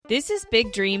This is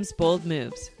Big Dreams, Bold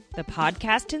Moves, the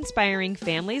podcast inspiring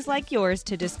families like yours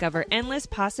to discover endless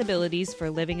possibilities for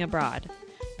living abroad.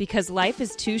 Because life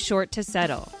is too short to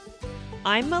settle.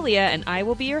 I'm Malia, and I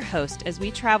will be your host as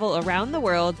we travel around the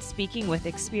world speaking with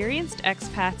experienced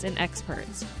expats and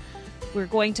experts. We're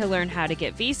going to learn how to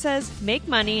get visas, make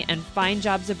money, and find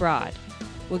jobs abroad.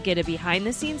 We'll get a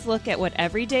behind-the-scenes look at what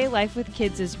everyday life with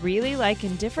kids is really like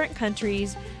in different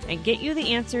countries and get you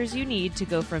the answers you need to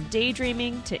go from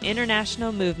daydreaming to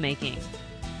international move-making.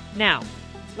 Now,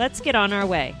 let's get on our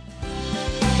way.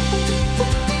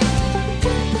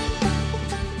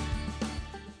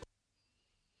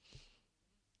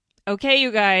 Okay,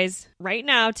 you guys, right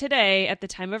now, today, at the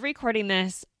time of recording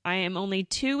this, I am only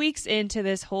 2 weeks into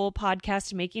this whole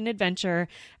podcast making adventure,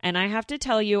 and I have to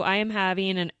tell you, I am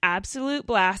having an absolute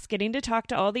blast getting to talk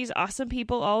to all these awesome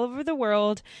people all over the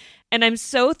world, and I'm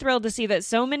so thrilled to see that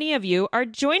so many of you are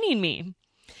joining me.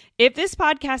 If this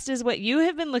podcast is what you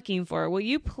have been looking for, will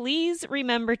you please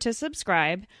remember to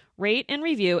subscribe, rate, and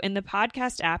review in the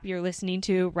podcast app you're listening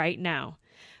to right now?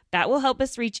 That will help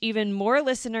us reach even more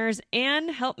listeners and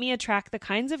help me attract the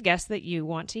kinds of guests that you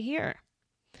want to hear.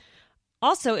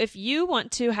 Also, if you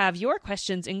want to have your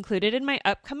questions included in my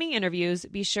upcoming interviews,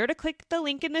 be sure to click the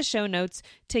link in the show notes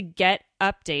to get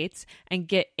updates and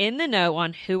get in the know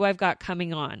on who I've got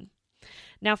coming on.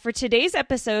 Now, for today's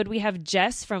episode, we have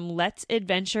Jess from Let's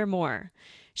Adventure More.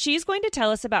 She's going to tell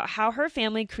us about how her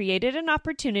family created an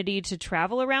opportunity to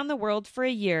travel around the world for a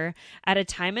year at a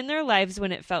time in their lives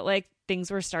when it felt like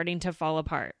things were starting to fall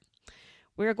apart.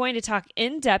 We're going to talk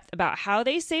in depth about how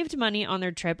they saved money on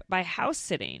their trip by house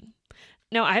sitting.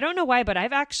 Now, I don't know why, but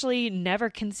I've actually never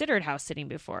considered house sitting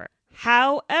before.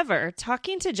 However,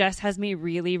 talking to Jess has me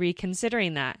really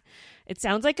reconsidering that. It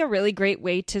sounds like a really great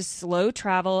way to slow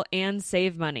travel and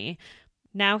save money.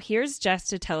 Now, here's Jess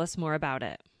to tell us more about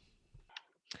it.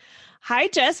 Hi,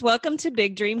 Jess. Welcome to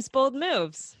Big Dreams, Bold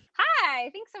Moves. Hi.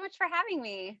 Thanks so much for having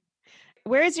me.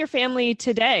 Where is your family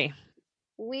today?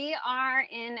 We are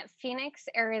in Phoenix,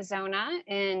 Arizona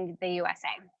in the USA.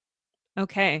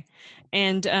 Okay.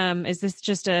 And is this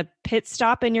just a pit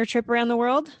stop in your trip around the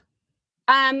world?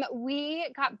 We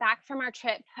got back from our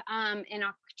trip in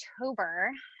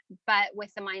October, but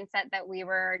with the mindset that we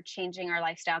were changing our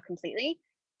lifestyle completely.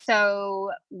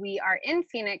 So we are in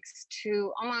Phoenix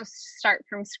to almost start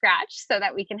from scratch so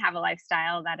that we can have a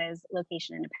lifestyle that is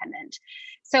location independent.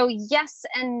 So yes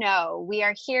and no, we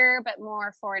are here, but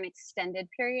more for an extended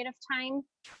period of time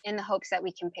in the hopes that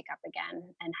we can pick up again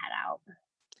and head out.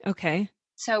 Okay.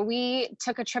 So we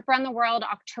took a trip around the world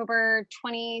October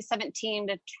 2017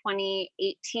 to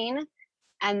 2018.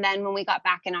 And then when we got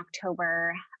back in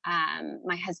October,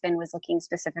 my husband was looking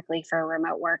specifically for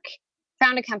remote work,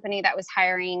 found a company that was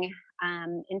hiring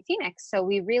in Phoenix. So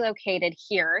we relocated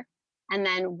here. And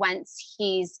then once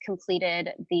he's completed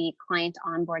the client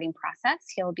onboarding process,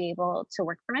 he'll be able to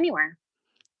work from anywhere.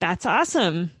 That's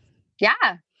awesome.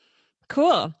 Yeah.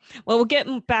 Cool. Well, we'll get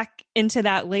back into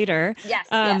that later. Yes.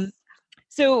 Yes.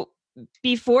 So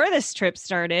before this trip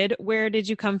started, where did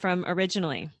you come from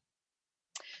originally?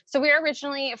 So we're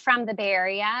originally from the Bay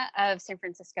Area of San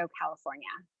Francisco, California.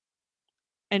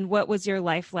 And what was your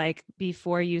life like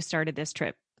before you started this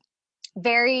trip?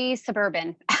 Very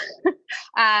suburban.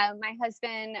 My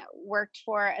husband worked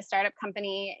for a startup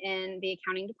company in the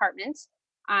accounting department.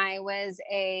 I was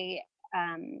a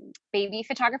baby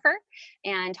photographer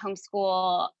and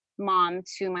homeschool mom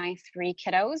to my 3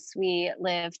 kiddos. We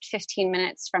lived 15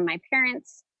 minutes from my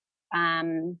parents,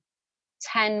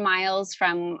 10 miles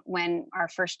from when our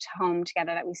first home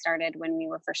together that we started when we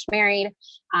were first married.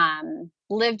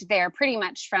 Lived there pretty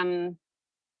much from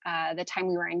the time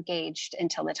we were engaged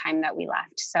until the time that we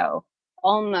left. So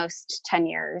almost 10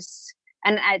 years.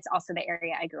 And it's also the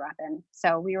area I grew up in.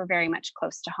 So we were very much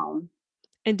close to home.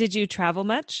 And did you travel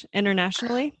much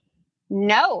internationally?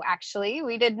 No, actually,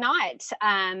 we did not.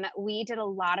 We did a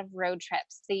lot of road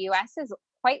trips. The US is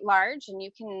quite large and you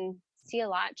can see a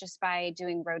lot just by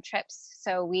doing road trips.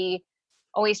 So we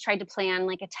always tried to plan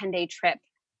like a 10-day trip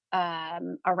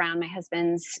around my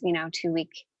husband's,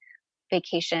 2-week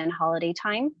vacation holiday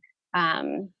time.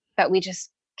 But we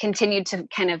just continued to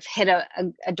kind of hit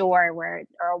a door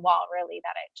or a wall really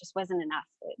that it just wasn't enough.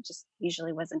 It just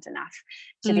usually wasn't enough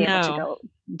to be able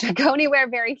to go anywhere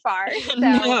very far. So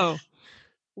No.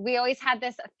 We always had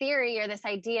this theory or this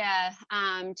idea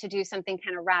to do something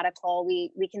kind of radical.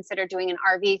 We considered doing an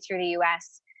RV through the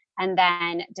US and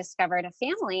then discovered a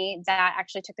family that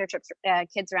actually took their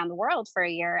kids around the world for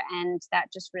a year. And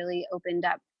that just really opened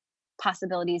up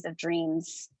possibilities of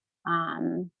dreams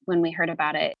when we heard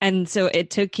about it. And so it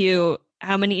took you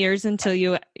how many years until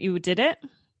you did it?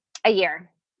 A year.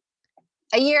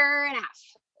 A year and a half.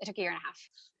 It took a year and a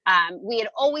half. We had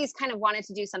always kind of wanted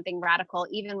to do something radical,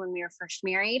 even when we were first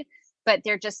married, but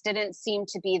there just didn't seem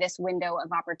to be this window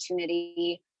of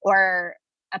opportunity or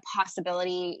a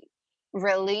possibility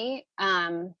really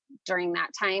during that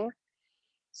time.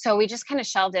 So we just kind of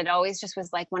shelved it. It always just was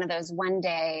like one of those one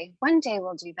day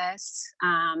we'll do this.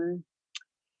 And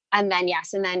then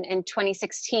in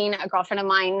 2016, a girlfriend of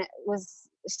mine was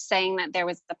saying that there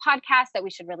was the podcast that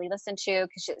we should really listen to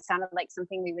because it sounded like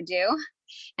something we would do.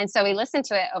 And so we listened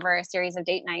to it over a series of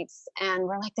date nights and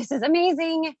we're like, this is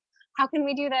amazing. How can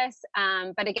we do this?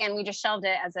 But again, we just shelved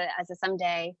it as a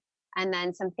someday. And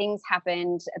then some things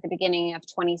happened at the beginning of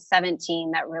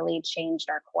 2017 that really changed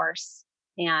our course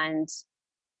and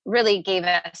really gave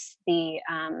us the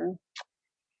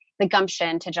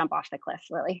gumption to jump off the cliff,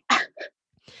 really.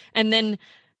 And then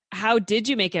how did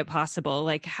you make it possible?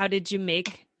 Like, how did you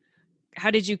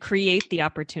create the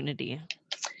opportunity?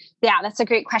 Yeah, that's a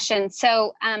great question.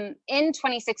 So in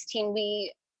 2016,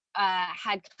 we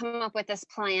had come up with this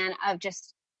plan of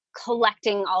just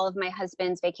collecting all of my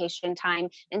husband's vacation time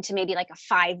into maybe like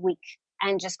a 5-week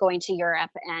and just going to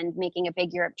Europe and making a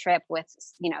big Europe trip with,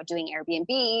 doing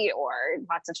Airbnb or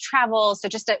lots of travel. So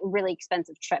just a really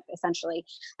expensive trip, essentially.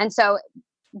 And so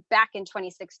back in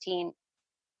 2016,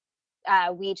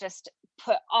 we just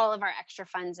put all of our extra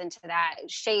funds into that,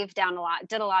 shaved down a lot,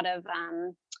 did a lot of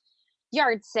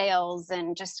yard sales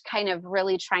and just kind of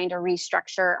really trying to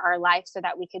restructure our life so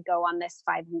that we could go on this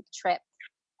 5-week trip.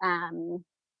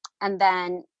 And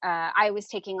then I was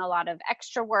taking a lot of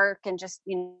extra work and just,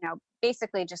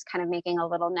 basically just kind of making a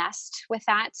little nest with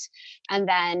that. And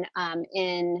then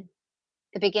in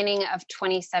the beginning of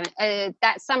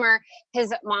that summer,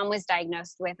 his mom was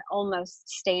diagnosed with almost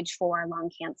stage 4 lung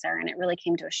cancer. And it really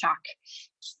came to a shock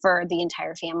for the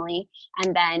entire family.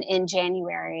 And then in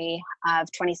January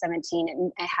of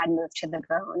 2017, it had moved to the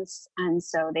bones. And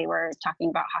so they were talking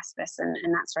about hospice and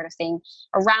that sort of thing.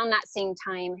 Around that same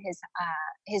time,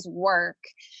 his work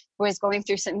was going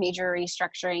through some major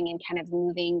restructuring and kind of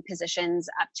moving positions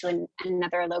up to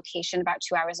another location about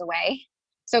 2 hours away.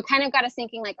 So kind of got us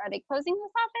thinking, like, are they closing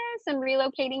this office and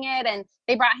relocating it? And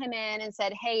they brought him in and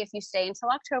said, hey, if you stay until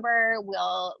October,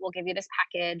 we'll give you this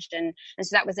package. And so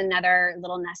that was another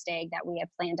little nest egg that we had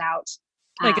planned out.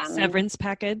 Like a severance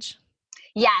package?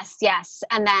 Yes.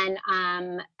 And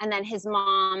then his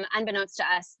mom, unbeknownst to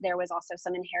us, there was also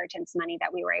some inheritance money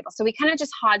that we were able. So we kind of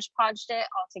just hodgepodged it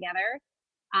all together.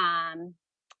 On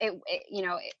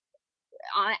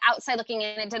outside looking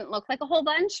in, it didn't look like a whole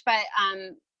bunch, but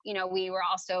we were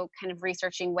also kind of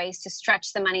researching ways to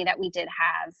stretch the money that we did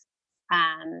have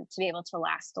to be able to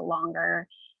last longer.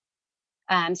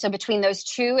 So between those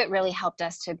two, it really helped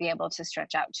us to be able to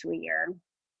stretch out to a year.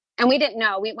 And we didn't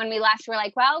know. When we left, we were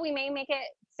like, well, we may make it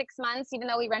 6 months, even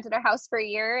though we rented our house for a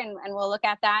year, and we'll look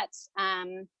at that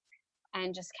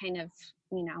and just kind of,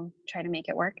 try to make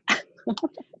it work.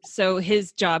 So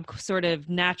his job sort of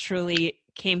naturally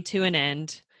came to an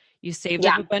end. You saved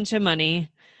up a bunch of money.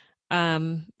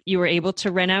 You were able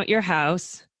to rent out your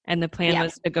house, and the plan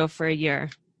was to go for a year.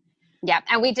 Yeah.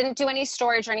 And we didn't do any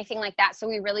storage or anything like that. So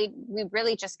we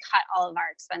really just cut all of our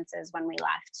expenses when we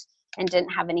left and didn't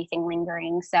have anything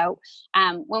lingering. So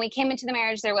when we came into the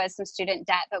marriage, there was some student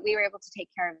debt, but we were able to take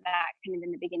care of that kind of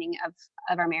in the beginning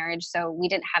of our marriage. So we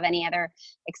didn't have any other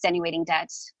extenuating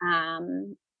debt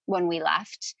when we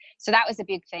left. So that was a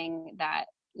big thing that,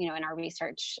 in our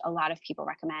research, a lot of people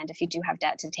recommend, if you do have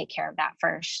debt, to take care of that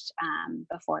first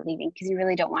before leaving, because you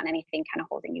really don't want anything kind of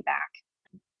holding you back.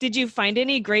 Did you find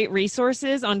any great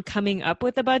resources on coming up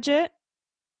with a budget?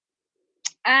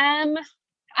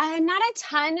 Not a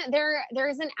ton. There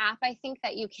is an app, I think,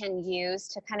 that you can use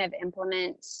to kind of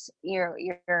implement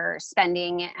your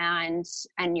spending and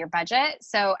your budget.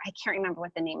 So I can't remember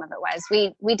what the name of it was.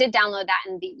 We did download that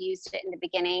and used it in the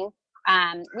beginning.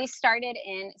 We started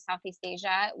in Southeast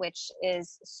Asia, which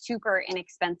is super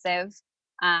inexpensive.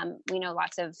 We know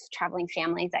lots of traveling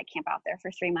families that camp out there for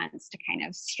 3 months to kind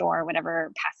of store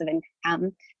whatever passive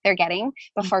income they're getting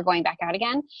before going back out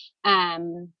again.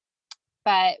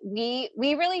 But we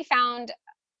really found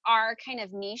our kind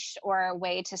of niche or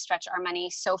way to stretch our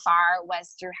money so far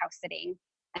was through house sitting.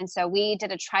 And so we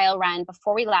did a trial run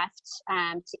before we left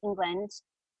to England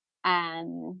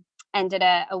and did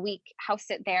a week house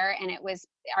sit there. And it was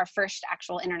our first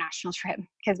actual international trip,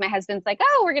 because my husband's like,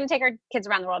 oh, we're going to take our kids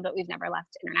around the world, but we've never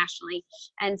left internationally.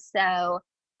 And so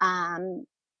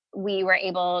we were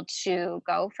able to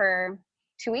go for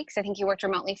 2 weeks. I think he worked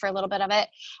remotely for a little bit of it.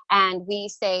 And we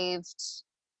saved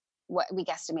what we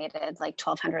guesstimated like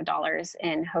 $1,200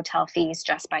 in hotel fees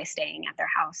just by staying at their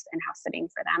house and house sitting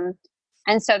for them.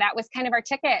 And so that was kind of our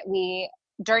ticket. We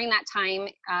during that time,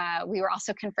 we were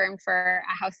also confirmed for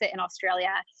a house sit in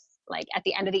Australia, like at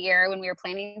the end of the year when we were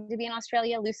planning to be in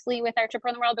Australia loosely with our trip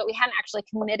around the world, but we hadn't actually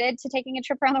committed to taking a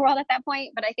trip around the world at that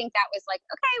point. But I think that was like,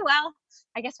 okay, well,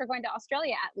 I guess we're going to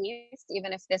Australia at least,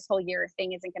 even if this whole year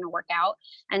thing isn't going to work out.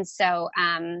 And so,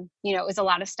 it was a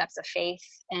lot of steps of faith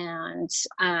and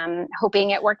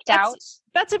hoping it worked out.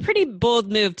 That's a pretty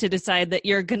bold move to decide that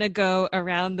you're going to go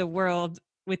around the world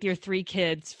with your 3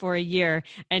 kids for a year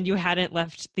and you hadn't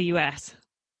left the US.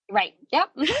 Right.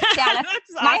 Yep. Yeah. That's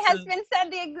awesome. My husband said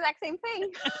the exact same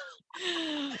thing.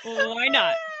 Well, why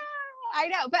not? I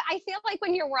know. But I feel like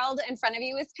when your world in front of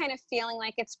you is kind of feeling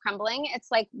like it's crumbling, it's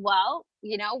like, well,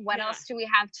 what else do we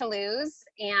have to lose?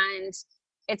 And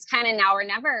it's kind of now or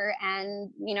never. And,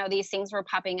 these things were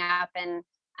popping up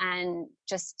and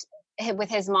just with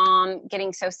his mom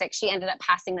getting so sick, she ended up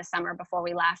passing the summer before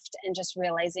we left, and just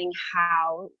realizing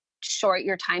how short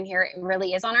your time here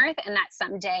really is on earth, and that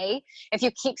someday, if you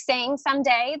keep saying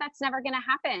someday, that's never going to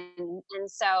happen.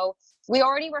 And so we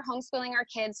already were homeschooling our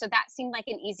kids, so that seemed like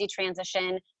an easy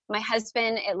transition. My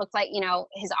husband, it looked like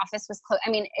his office was closed. I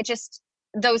mean, it just,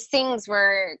 those things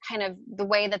were kind of the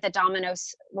way that the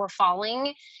dominoes were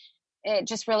falling. It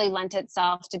just really lent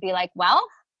itself to be like, well,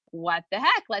 what the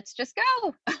heck, let's just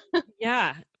go.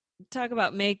 Yeah, talk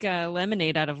about make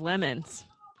lemonade out of lemons.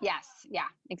 Yes, yeah,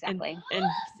 exactly. And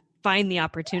find the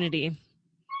opportunity.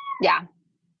 Yeah.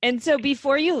 And so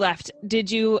before you left, did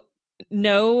you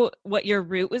know what your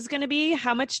route was going to be?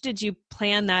 How much did you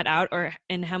plan that out,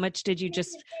 and how much did you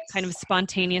just kind of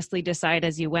spontaneously decide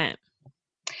as you went?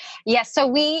 Yes. So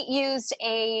we used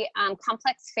a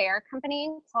complex fare company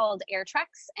called Airtrex,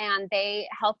 and they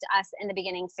helped us in the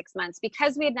beginning 6 months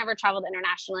because we had never traveled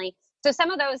internationally. So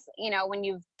some of those, when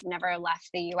you've never left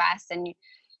the US and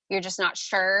you're just not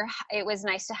sure, it was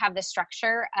nice to have the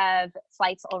structure of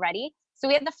flights already. So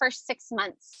we had the first 6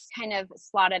 months kind of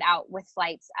slotted out with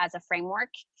flights as a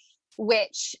framework,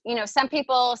 which, some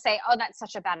people say, oh, that's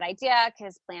such a bad idea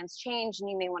because plans change and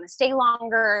you may want to stay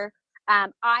longer.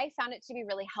 I found it to be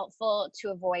really helpful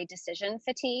to avoid decision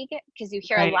fatigue, because you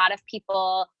hear a lot of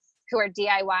people who are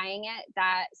DIYing it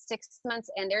that 6 months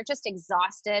in, they're just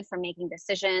exhausted from making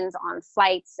decisions on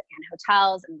flights and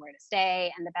hotels and where to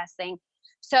stay and the best thing.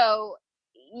 So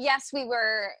yes, we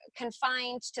were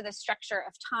confined to the structure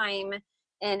of time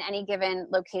in any given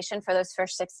location for those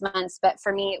first 6 months. But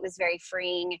for me, it was very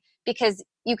freeing because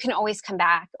you can always come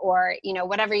back, or,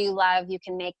 whatever you love, you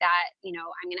can make that, I'm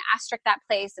going to asterisk that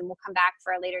place and we'll come back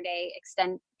for a later day,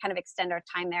 extend our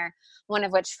time there. One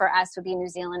of which for us would be New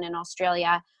Zealand and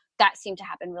Australia. That seemed to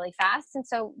happen really fast. And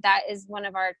so that is one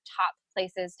of our top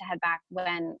places to head back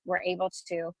when we're able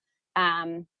to.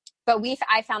 But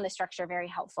I found the structure very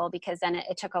helpful because then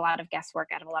it took a lot of guesswork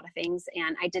out of a lot of things.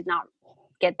 And I did not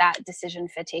get that decision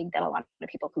fatigue that a lot of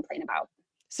people complain about.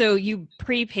 So you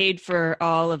prepaid for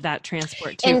all of that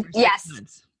transport too?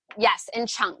 Yes, in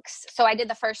chunks. So I did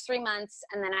the first 3 months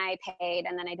and then I paid,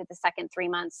 and then I did the second 3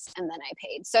 months and then I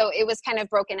paid. So it was kind of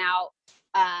broken out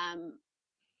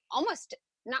almost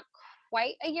not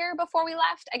quite a year before we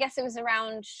left. I guess it was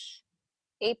around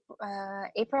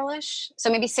April-ish. So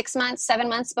maybe 6 months, 7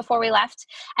 months before we left.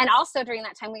 And also during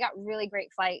that time, we got really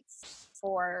great flights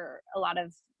for a lot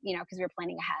of, because we were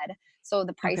planning ahead. So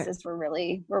the prices were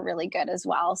really good as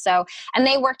well. So, and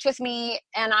they worked with me,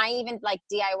 and I even DIY'd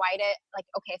it. Like,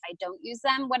 okay, if I don't use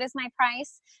them, what is my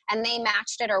price? And they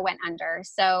matched it or went under.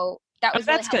 So that was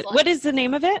that's really good. What is the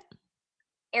name of it?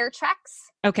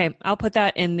 Airtrex. Okay. I'll put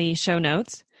that in the show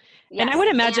notes. Yes, and I would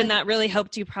imagine that really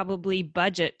helped you probably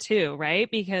budget too, right?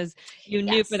 Because you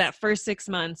knew for that first 6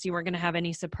 months, you weren't going to have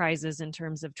any surprises in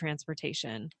terms of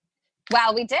transportation.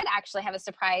 Well, we did actually have a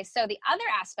surprise. So the other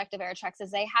aspect of Airtrex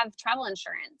is they have travel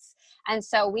insurance. And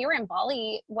so we were in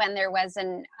Bali when there was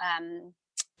an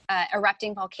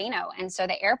erupting volcano. And so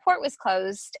the airport was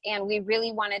closed, and we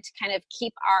really wanted to kind of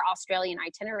keep our Australian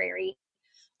itinerary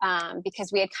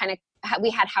because we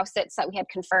had house sits that we had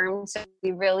confirmed. So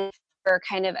we really were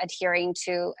kind of adhering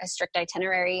to a strict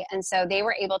itinerary. And so they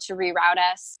were able to reroute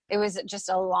us. It was just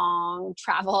a long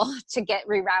travel to get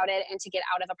rerouted and to get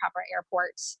out of the proper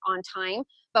airport on time.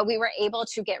 But we were able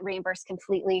to get reimbursed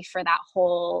completely for that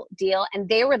whole deal. And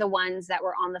they were the ones that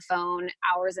were on the phone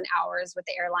hours and hours with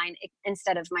the airline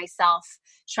instead of myself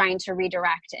trying to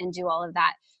redirect and do all of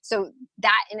that. So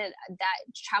that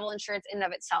travel insurance in and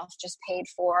of itself just paid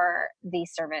for the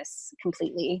service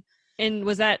completely. And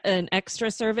was that an extra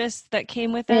service that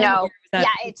came with it? No.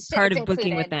 It's part of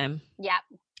booking with them.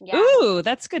 Yep. Ooh,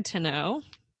 that's good to know.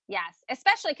 Yes.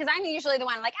 Especially because I'm usually the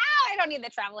one like, I don't need the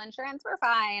travel insurance. We're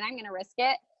fine. I'm going to risk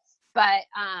it. But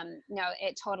no,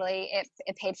 it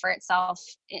paid for itself.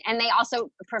 And they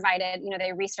also provided,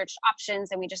 they researched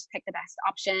options and we just picked the best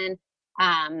option.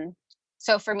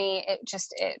 So for me, it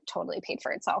totally paid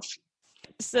for itself.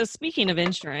 So speaking of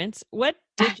insurance, what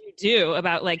did you do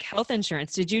about like health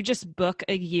insurance? Did you just book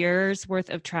a year's worth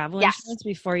of travel insurance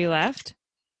before you left?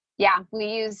 Yeah, we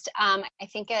used, I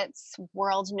think it's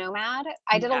World Nomad.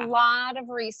 I did a lot of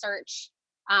research.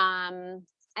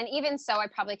 And even so, I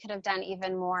probably could have done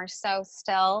even more. So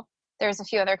still, there's a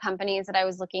few other companies that I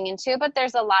was looking into, but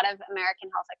there's a lot of American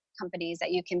health companies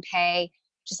that you can pay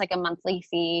just like a monthly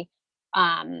fee.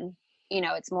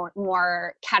 It's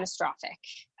more catastrophic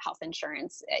health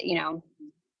insurance,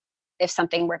 if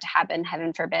something were to happen,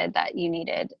 heaven forbid, that you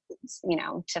needed,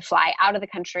 to fly out of the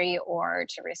country or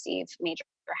to receive major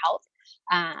help.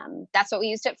 That's what we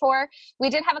used it for. We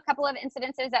did have a couple of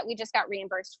incidences that we just got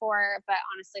reimbursed for, but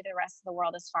honestly, the rest of the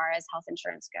world, as far as health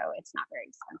insurance go, it's not very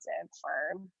expensive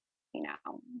for,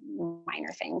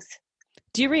 minor things.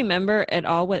 Do you remember at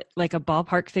all what like a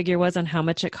ballpark figure was on how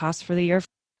much it cost for the year?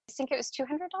 I think it was $200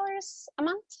 a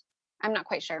month. I'm not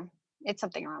quite sure. It's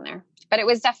something around there, but it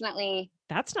was definitely.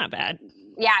 That's not bad.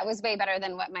 Yeah, it was way better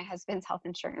than what my husband's health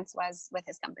insurance was with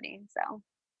his company. So.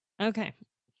 Okay.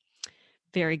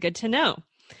 Very good to know.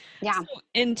 Yeah. So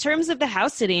in terms of the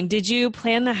house sitting, did you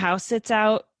plan the house sits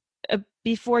out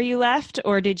before you left,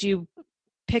 or did you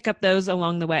pick up those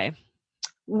along the way?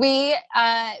 We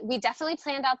definitely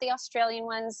planned out the Australian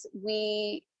ones.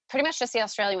 We pretty much just the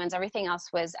Australian ones. Everything else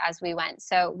was as we went.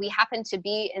 So we happened to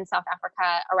be in South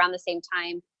Africa around the same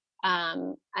time.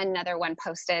 Another one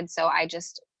posted. So I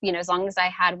just, as long as I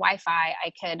had Wi-Fi,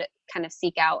 I could kind of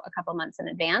seek out a couple months in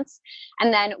advance.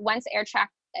 And then once air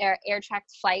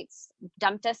tracked flights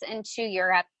dumped us into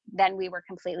Europe, then we were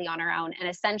completely on our own. And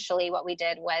essentially what we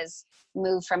did was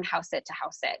move from house sit to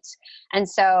house sit. And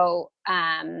so,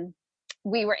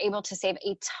 we were able to save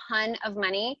a ton of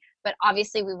money, but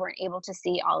obviously we weren't able to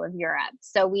see all of Europe.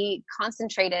 So we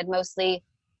concentrated mostly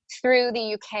through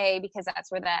the UK because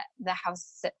that's where the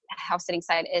house sitting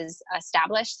side is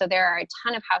established. So there are a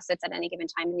ton of house sits at any given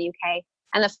time in the UK,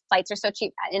 and the flights are so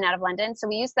cheap in and out of London. So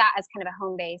we used that as kind of a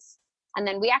home base. And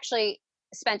then we actually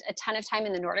spent a ton of time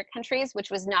in the Nordic countries, which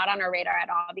was not on our radar at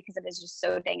all because it is just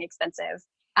so dang expensive.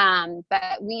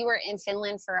 But we were in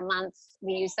Finland for a month.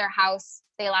 We used their house.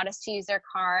 They allowed us to use their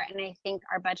car. And I think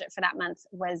our budget for that month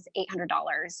was $800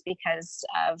 because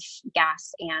of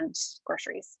gas and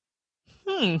groceries.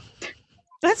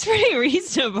 That's pretty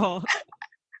reasonable.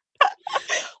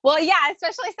 Well, yeah,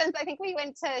 especially since I think we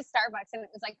went to Starbucks and it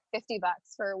was like $50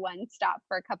 for one stop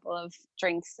for a couple of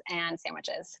drinks and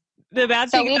sandwiches. The bad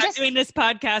thing about doing this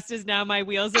podcast is now my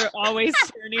wheels are always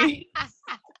turning.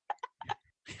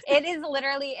 It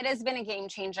has been a game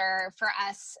changer for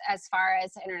us as far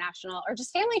as international or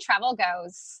just family travel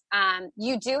goes.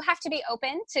 You do have to be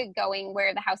open to going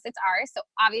where the house sits are. So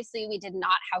obviously we did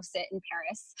not house sit in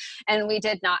Paris, and we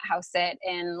did not house sit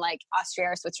in like Austria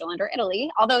or Switzerland or Italy,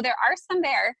 although there are some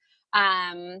there.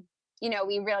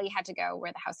 We really had to go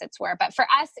where the house sits were. But for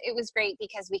us, it was great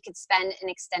because we could spend an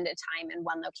extended time in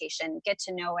one location, get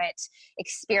to know it,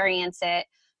 experience it,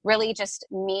 really just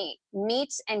meet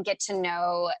and get to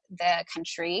know the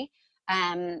country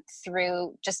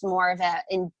through just more of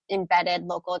an embedded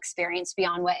local experience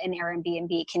beyond what an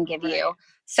Airbnb can give you.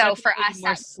 So that's for us,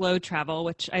 more slow travel,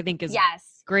 which I think is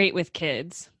great with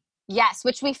kids. Yes,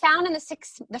 which we found in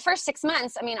the first 6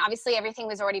 months. I mean, obviously everything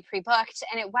was already pre-booked,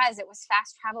 and it was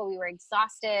fast travel. We were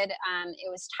exhausted. It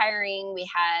was tiring. We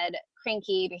had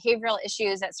cranky behavioral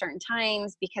issues at certain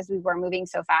times because we were moving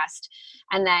so fast.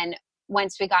 And then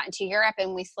once we got into Europe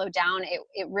and we slowed down, it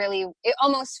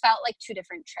almost felt like two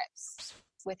different trips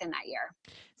within that year.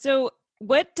 So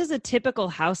what does a typical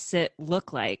house sit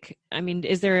look like? I mean,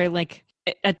 is there like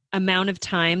an amount of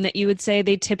time that you would say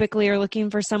they typically are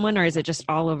looking for someone, or is it just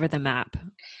all over the map?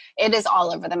 It is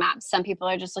all over the map. Some people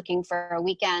are just looking for a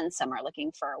weekend. Some are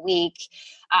looking for a week.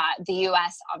 The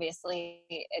US, obviously,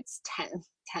 it's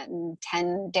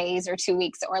 10 days or 2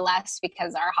 weeks or less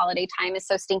because our holiday time is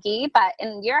so stinky. But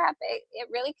in Europe, it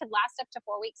really could last up to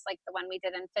 4 weeks. Like the one we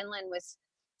did in Finland was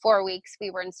 4 weeks.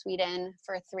 We were in Sweden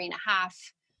for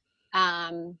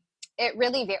 3.5.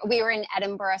 We were in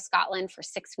Edinburgh, Scotland for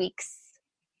 6 weeks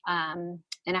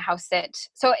in a house sit.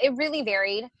 So it really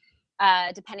varied.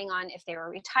 Depending on if they were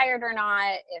retired or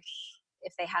not,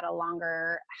 if they had a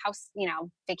longer house,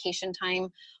 vacation time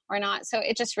or not. So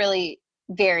it just really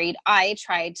varied. I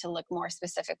tried to look more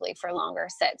specifically for longer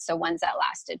sits, so ones that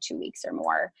lasted 2 weeks or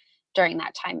more during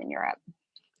that time in Europe.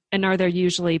 And are there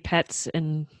usually pets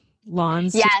and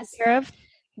lawns to take care of?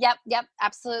 Yep,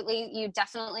 absolutely. You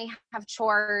definitely have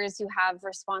chores, you have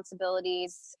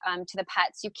responsibilities to the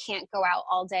pets. You can't go out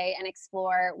all day and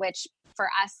explore, which for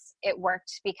us, it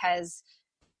worked because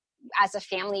as a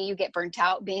family, you get burnt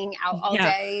out being out all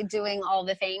Yeah. day doing all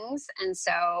the things. And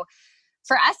so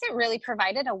for us, it really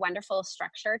provided a wonderful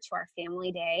structure to our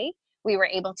family day. We were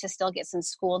able to still get some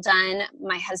school done.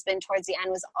 My husband, towards the end,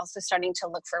 was also starting to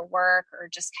look for work, or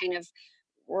just kind of,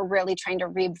 we're really trying to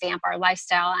revamp our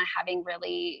lifestyle and having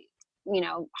really,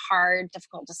 hard,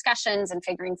 difficult discussions and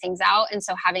figuring things out. And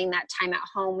so having that time at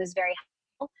home was very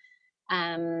helpful.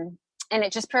 And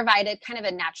it just provided kind of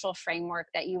a natural framework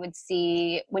that you would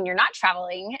see when you're not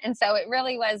traveling. And so it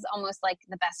really was almost like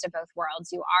the best of both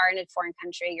worlds. You are in a foreign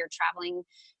country, you're traveling,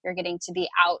 you're getting to be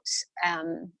out,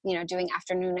 doing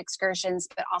afternoon excursions,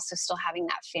 but also still having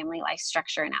that family life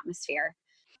structure and atmosphere.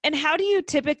 And how do you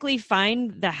typically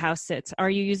find the house sits? Are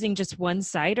you using just one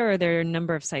site, or are there a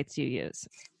number of sites you use?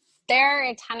 There are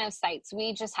a ton of sites.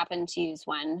 We just happen to use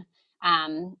one.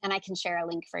 And I can share a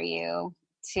link for you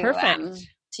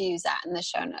to use that in the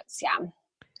show notes. Yeah.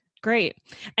 Great.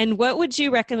 And what would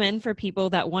you recommend for people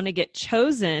that want to get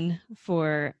chosen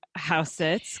for house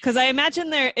sits? Because I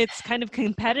imagine it's kind of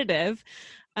competitive.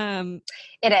 It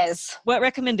is. What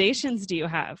recommendations do you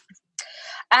have?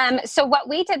 So what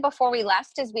we did before we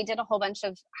left is we did a whole bunch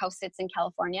of house sits in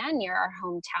California near our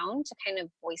hometown to kind of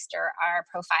bolster our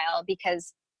profile,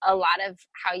 because a lot of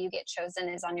how you get chosen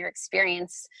is on your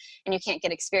experience, and you can't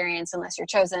get experience unless you're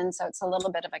chosen. So it's a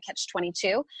little bit of a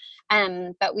catch-22.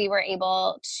 But we were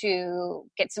able to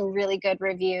get some really good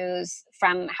reviews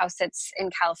from house sits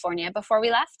in California before we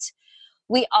left.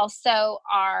 We also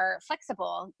are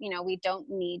flexible. We don't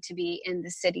need to be in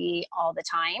the city all the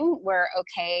time. We're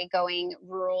okay going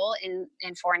rural in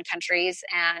foreign countries.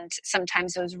 And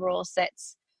sometimes those rural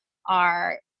sits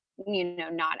are,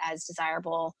 not as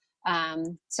desirable.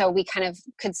 So we kind of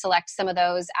could select some of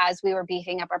those as we were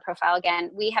beefing up our profile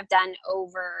again. We have done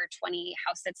over 20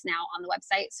 house sits now on the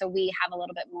website. So we have a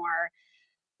little bit more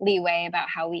leeway about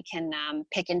how we can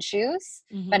pick and choose.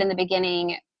 Mm-hmm. But in the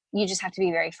beginning, you just have to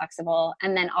be very flexible.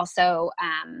 And then also,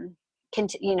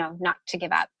 not to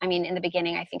give up. I mean, in the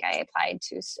beginning, I think I applied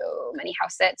to so many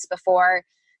house sits before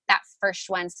that first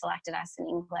one selected us in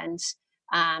England.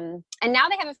 And now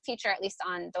they have a feature, at least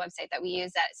on the website that we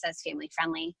use, that says family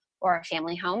friendly or a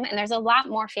family home. And there's a lot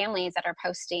more families that are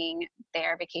posting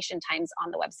their vacation times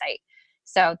on the website.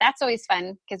 So that's always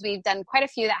fun, because we've done quite a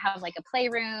few that have like a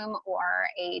playroom or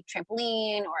a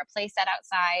trampoline or a play set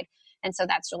outside. And so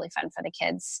that's really fun for the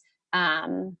kids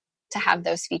to have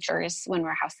those features when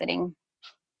we're house sitting.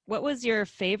 What was your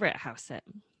favorite house sit?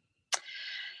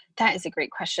 That is a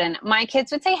great question. My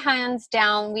kids would say hands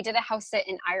down, we did a house sit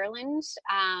in Ireland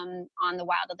on the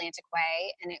Wild Atlantic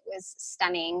Way, and it was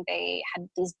stunning. They had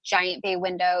these giant bay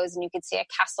windows, and you could see a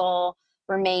castle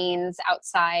remains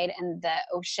outside and the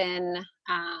ocean.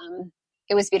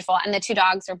 It was beautiful. And the two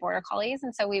dogs are border collies.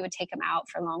 And so we would take them out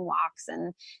for long walks,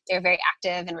 and they're very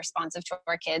active and responsive to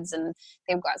our kids, and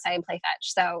they would go outside and play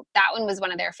fetch. So that one was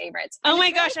one of their favorites. Oh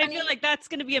my gosh. I feel like that's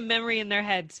going to be a memory in their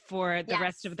heads for the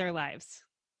rest of their lives.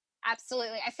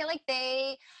 Absolutely. I feel like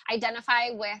they identify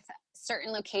with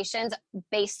certain locations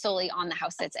based solely on the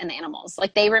house sits and the animals.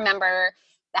 Like they remember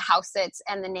the house sits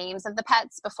and the names of the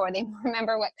pets before they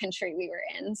remember what country we were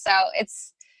in. So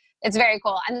it's very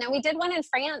cool. And then we did one in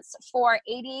France for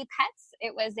 80 pets.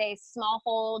 It was a small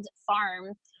hold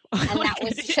farm. And that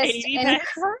was just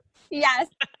yes,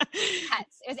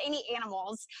 pets. It was 80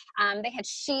 animals. They had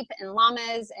sheep and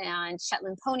llamas and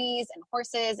Shetland ponies and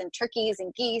horses and turkeys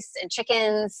and geese and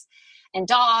chickens and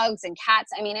dogs and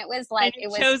cats. I mean, it was like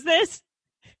and you chose this?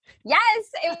 Yes,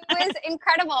 it was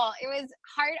incredible. It was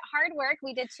hard work.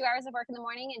 We did 2 hours of work in the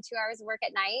morning and 2 hours of work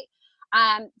at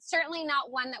night. Certainly not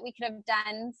one that we could have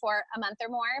done for a month or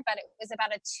more, but it was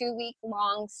about a 2-week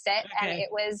long sit. Okay. And it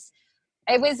was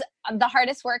the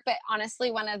hardest work, but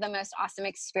honestly, one of the most awesome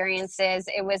experiences.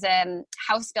 It was a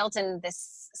house built in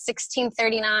this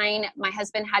 1639. My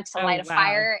husband had to light a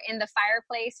fire in the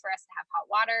fireplace for us to have hot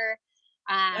water.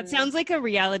 That sounds like a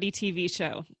reality TV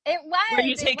show. It was. Where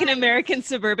you take an American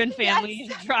suburban family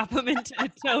and drop them into a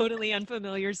totally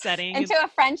unfamiliar setting. Into a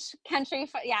French country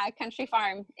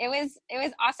farm. It was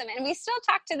awesome. And we still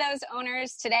talk to those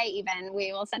owners today even.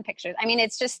 We will send pictures. I mean,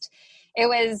 it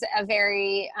was a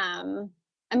very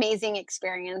amazing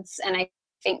experience. And I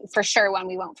think for sure one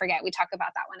we won't forget. We talk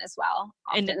about that one as well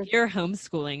often. And if you're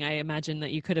homeschooling, I imagine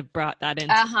that you could have brought that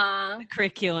into the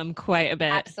curriculum quite a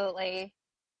bit. Absolutely.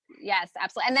 Yes,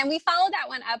 absolutely. And then we followed that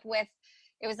one up with,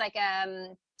 It was like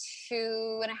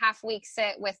 2.5 week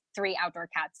sit with 3 outdoor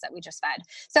cats that we just fed.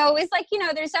 So it was like,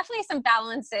 there's definitely some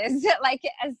balances, like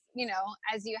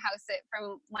as you house it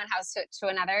from one house to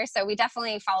another. So we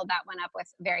definitely followed that one up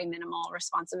with very minimal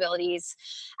responsibilities.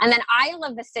 And then I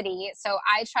love the city, so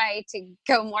I try to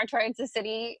go more towards the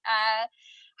city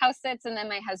house sits, and then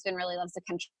my husband really loves the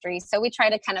country, so we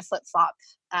try to kind of flip flop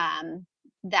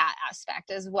that aspect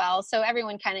as well. So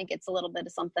everyone kind of gets a little bit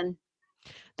of something.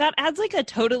 That adds like a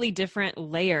totally different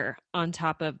layer on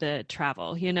top of the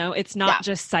travel. It's not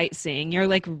just sightseeing. You're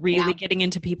like really getting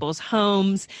into people's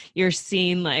homes. You're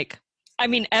seeing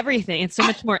everything. It's so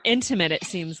much more intimate, it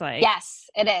seems like. Yes,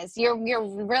 it is. You're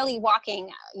really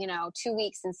walking, 2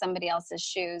 weeks in somebody else's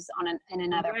shoes in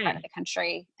another part of the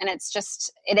country. And it's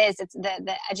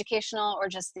the educational or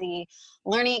just the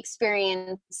learning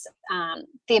experience,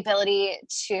 the ability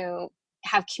to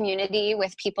have community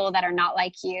with people that are not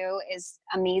like you is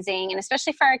amazing. And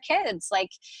especially for our kids,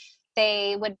 like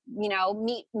they would,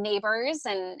 meet neighbors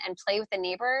and play with the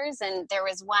neighbors. And there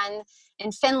was one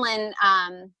in Finland,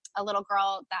 a little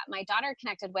girl that my daughter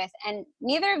connected with, and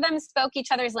neither of them spoke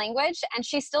each other's language. And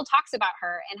she still talks about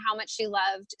her and how much she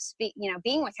loved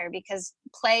being with her, because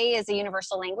play is a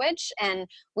universal language. And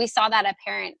we saw that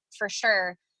apparent for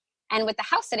sure. And with the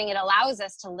house sitting, it allows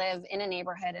us to live in a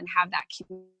neighborhood and have that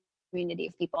community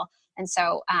of people. And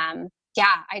so, I'm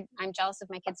jealous of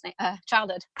my kids'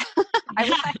 childhood. I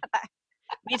wish I had that.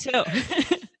 Me too.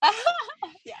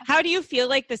 Yeah. How do you feel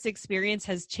like this experience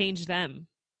has changed them?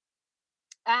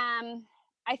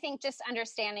 I think just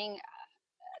understanding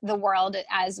the world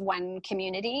as one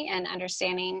community and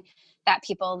understanding that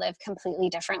people live completely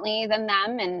differently than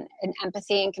them, and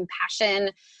empathy and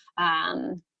compassion.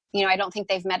 I don't think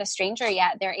they've met a stranger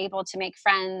yet. They're able to make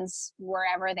friends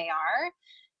wherever they are,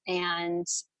 and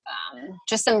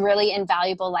just some really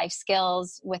invaluable life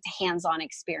skills with hands-on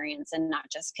experience and not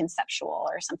just conceptual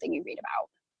or something you read about.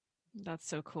 That's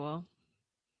so cool.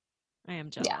 I am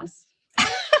jealous.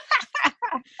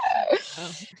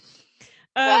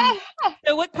 Yeah.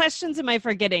 So what questions am I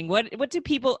forgetting? What do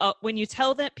people, when you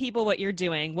tell people what you're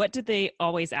doing, what do they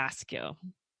always ask you?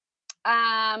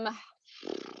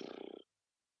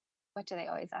 What do they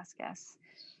always ask us?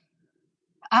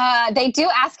 They do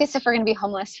ask us if we're going to be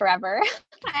homeless forever.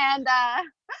 And I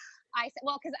said,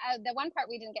 well, because the one part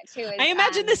we didn't get to is, I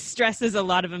imagine this stresses a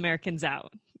lot of Americans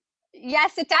out.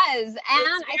 Yes, it does. And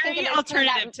I think it's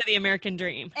alternative to the American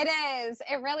dream. It is.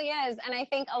 It really is. And I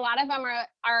think a lot of them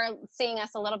are seeing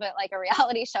us a little bit like a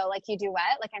reality show, like You Do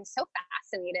What? Like, I'm so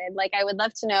fascinated. Like, I would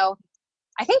love to know.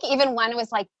 I think even one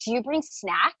was like, do you bring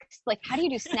snacks? Like, how do you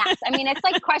do snacks? I mean, it's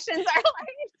like questions are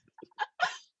like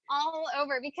all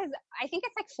over, because I think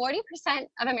it's like 40%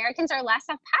 of Americans or less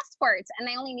have passports, and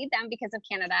they only need them because of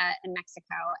Canada and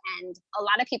Mexico. And a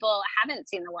lot of people haven't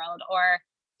seen the world or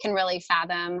can really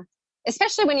fathom,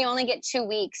 especially when you only get 2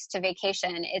 weeks to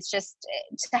vacation. It's just,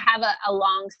 to have a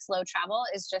long, slow travel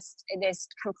it is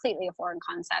completely a foreign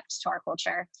concept to our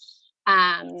culture.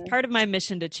 It's part of my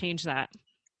mission to change that.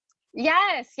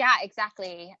 Yes. Yeah,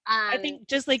 exactly. I think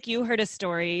just like you heard a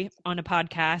story on a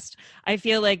podcast, I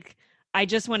feel like I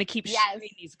just want to keep sharing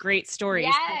these great stories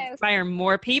to inspire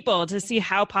more people to see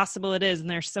how possible it is. And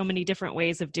there's so many different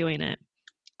ways of doing it.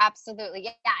 Absolutely.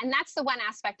 Yeah. And that's the one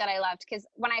aspect that I loved, because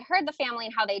when I heard the family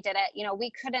and how they did it,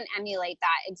 we couldn't emulate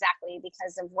that exactly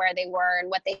because of where they were and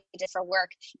what they did for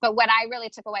work. But what I really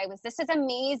took away was, this is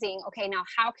amazing. Okay, now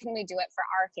how can we do it for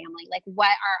our family? Like,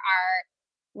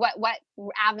 what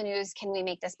avenues can we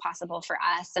make this possible for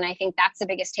us? And I think that's the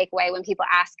biggest takeaway when people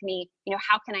ask me,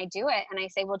 how can I do it? And I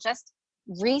say, well, just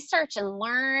research and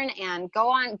learn, and go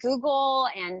on Google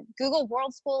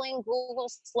world schooling, Google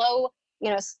slow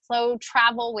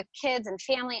travel with kids and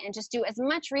family, and just do as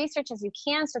much research as you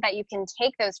can so that you can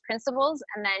take those principles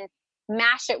and then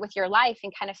mash it with your life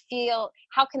and kind of feel,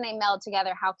 how can they meld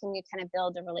together? How can you kind of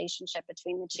build a relationship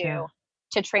between the two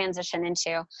to transition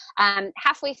into?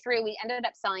 Halfway through, we ended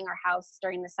up selling our house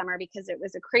during the summer because it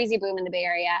was a crazy boom in the Bay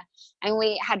Area. And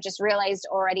we had just realized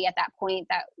already at that point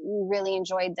that we really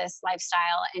enjoyed this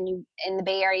lifestyle. And in the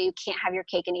Bay Area, you can't have your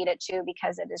cake and eat it too,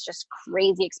 because it is just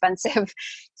crazy expensive.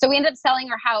 So we ended up selling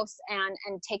our house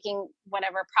and taking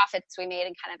whatever profits we made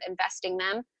and kind of investing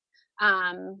them.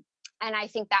 And I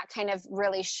think that kind of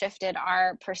really shifted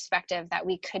our perspective that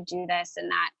we could do this, and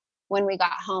that when we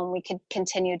got home, we could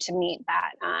continue to meet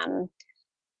that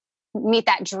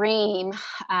dream.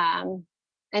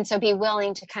 And so be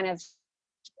willing to kind of,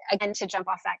 again, to jump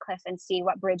off that cliff and see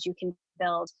what bridge you can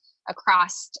build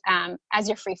across as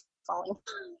you're free falling.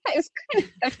 It's kind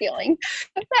of the feeling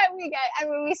that we get. I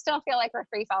mean, we still feel like we're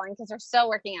free falling because we're still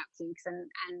working out kinks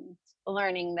and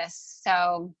learning this.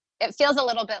 So it feels a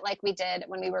little bit like we did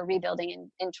when we were rebuilding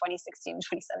in 2016,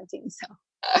 2017. So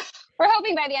we're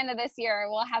hoping by the end of this year,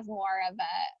 we'll have more of a,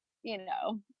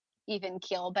 even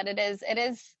keel, but it is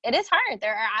hard.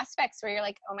 There are aspects where you're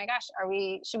like, oh my gosh,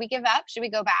 should we give up? Should we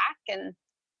go back? And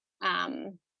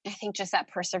I think just that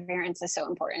perseverance is so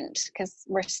important because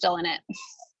we're still in it.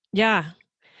 Yeah.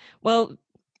 Well,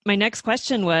 my next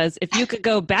question was, if you could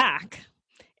go back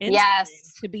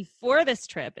to before this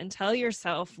trip and tell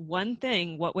yourself one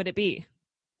thing, what would it be?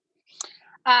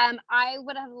 I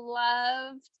would have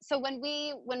loved, so when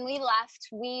we left,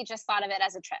 we just thought of it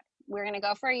as a trip. We're going to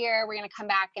go for a year. We're going to come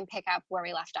back and pick up where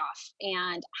we left off.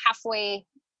 And halfway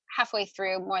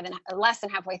through, less than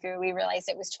halfway through, we realized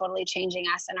it was totally changing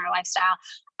us and our lifestyle.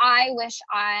 I wish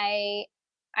my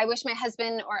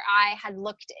husband or I had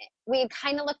we had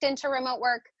kind of looked into remote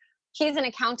work. He's an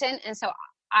accountant. And so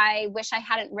I wish I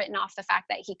hadn't written off the fact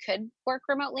that he could work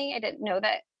remotely. I didn't know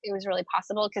that it was really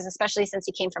possible because especially since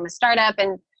he came from a startup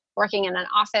and working in an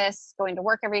office, going to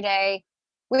work every day,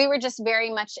 we were just very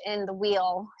much in the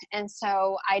wheel. And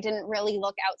so I didn't really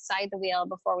look outside the wheel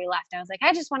before we left. I was like,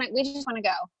 we just want to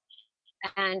go.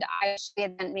 And I wish we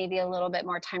had spent maybe a little bit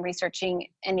more time researching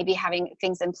and maybe having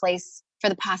things in place for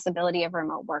the possibility of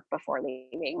remote work before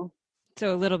leaving.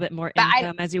 So a little bit more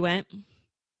income as you went?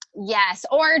 Yes.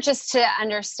 Or just to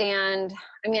understand,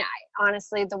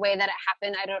 honestly, the way that it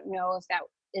happened, I don't know if that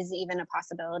is even a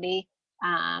possibility.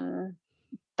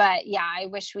 But yeah, I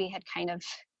wish we had kind of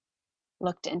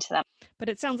looked into that. But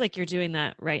it sounds like you're doing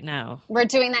that right now. We're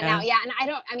doing that now. Yeah.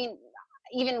 And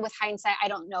even with hindsight, I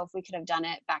don't know if we could have done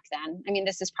it back then.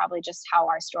 This is probably just how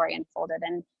our story unfolded.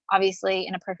 And obviously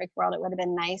in a perfect world, it would have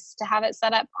been nice to have it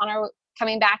set up on our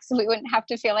coming back so we wouldn't have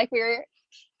to feel like we were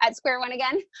at square one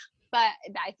again. But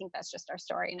I think that's just our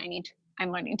story and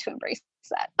I'm learning to embrace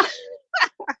that.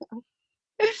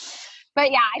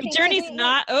 But yeah, I think the journey's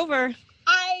not over.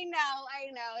 I know.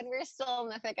 And we're still in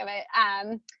the thick of it.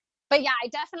 But yeah,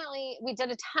 we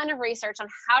did a ton of research on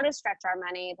how to stretch our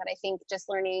money, but I think just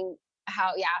learning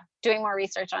doing more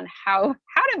research on how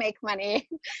to make money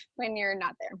when you're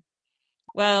not there.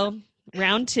 Well,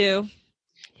 round 2,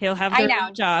 he'll have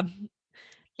the job.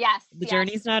 Yes. The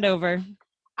journey's not over.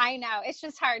 I know. It's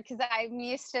just hard because I'm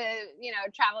used to,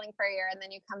 traveling for a year and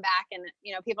then you come back and,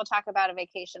 people talk about a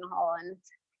vacation hole and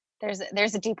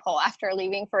there's a deep hole after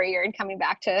leaving for a year and coming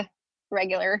back to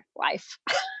regular life.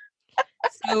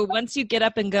 So once you get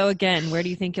up and go again, where do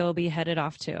you think you'll be headed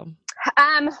off to?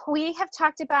 We have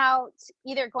talked about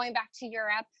either going back to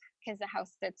Europe because the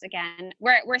house sits again.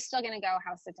 We're still going to go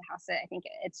house sit to house sit. I think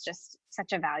it's just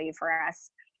such a value for us.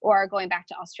 Or going back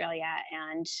to Australia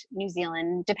and New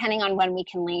Zealand, depending on when we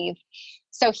can leave.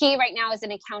 So he right now is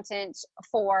an accountant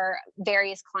for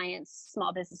various clients,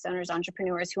 small business owners,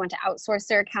 entrepreneurs who want to outsource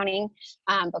their accounting,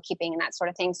 bookkeeping and that sort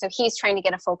of thing. So he's trying to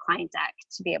get a full client deck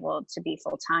to be able to be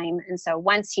full time. And so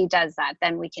once he does that,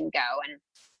 then we can go. And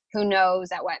who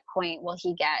knows at what point will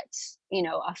he get,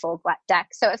 a full deck.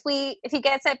 So if he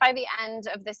gets it by the end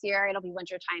of this year, it'll be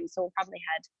winter time. So we'll probably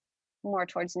head more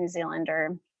towards New Zealand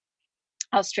or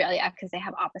Australia because they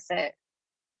have opposite.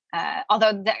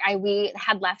 Although we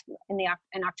had left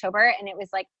in October, and it was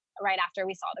like right after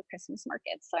we saw the Christmas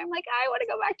markets. So I'm like, I want to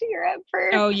go back to Europe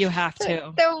for. Oh, you have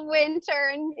to the winter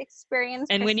and experience.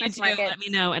 And Christmas when you do, markets. Let me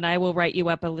know, and I will write you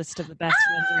up a list of the best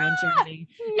ones around Germany.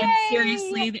 Yay! And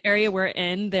seriously, the area we're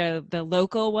in, the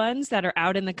local ones that are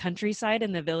out in the countryside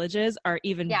and the villages are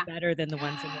even better than the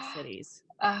ones in the cities.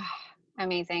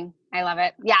 Amazing! I love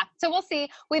it. Yeah. So we'll see.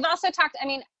 We've also talked.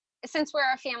 Since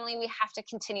we're a family, we have to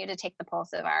continue to take the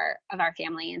pulse of our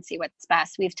family and see what's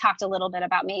best. We've talked a little bit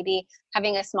about maybe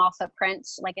having a small footprint,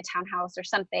 like a townhouse or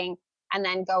something, and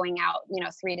then going out,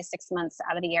 3 to 6 months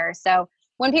out of the year. So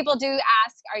when people do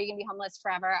ask, are you going to be homeless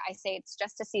forever? I say it's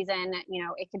just a season.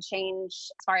 It could change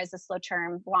as far as the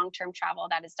long-term travel.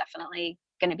 That is definitely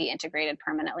going to be integrated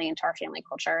permanently into our family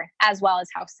culture, as well as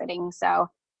house sitting. So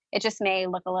it just may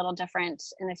look a little different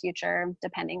in the future,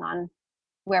 depending on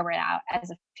where we're at as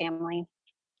a family.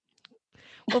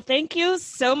 Well, thank you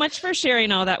so much for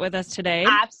sharing all that with us today.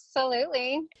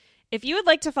 Absolutely. If you would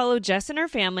like to follow Jess and her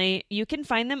family, you can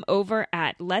find them over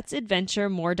at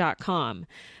letsadventuremore.com.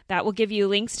 That will give you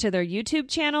links to their YouTube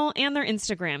channel and their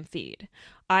Instagram feed.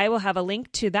 I will have a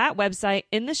link to that website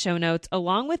in the show notes,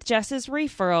 along with Jess's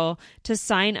referral to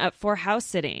sign up for house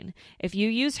sitting. If you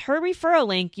use her referral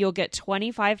link, you'll get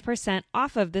 25%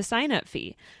 off of the sign-up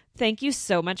fee. Thank you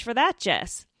so much for that,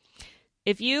 Jess.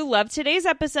 If you loved today's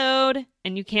episode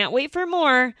and you can't wait for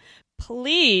more,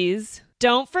 please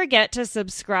Don't forget to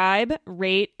subscribe,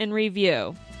 rate, and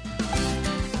review.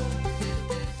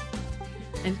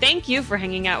 And thank you for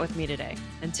hanging out with me today.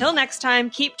 Until next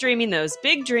time, keep dreaming those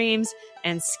big dreams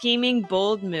and scheming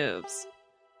bold moves.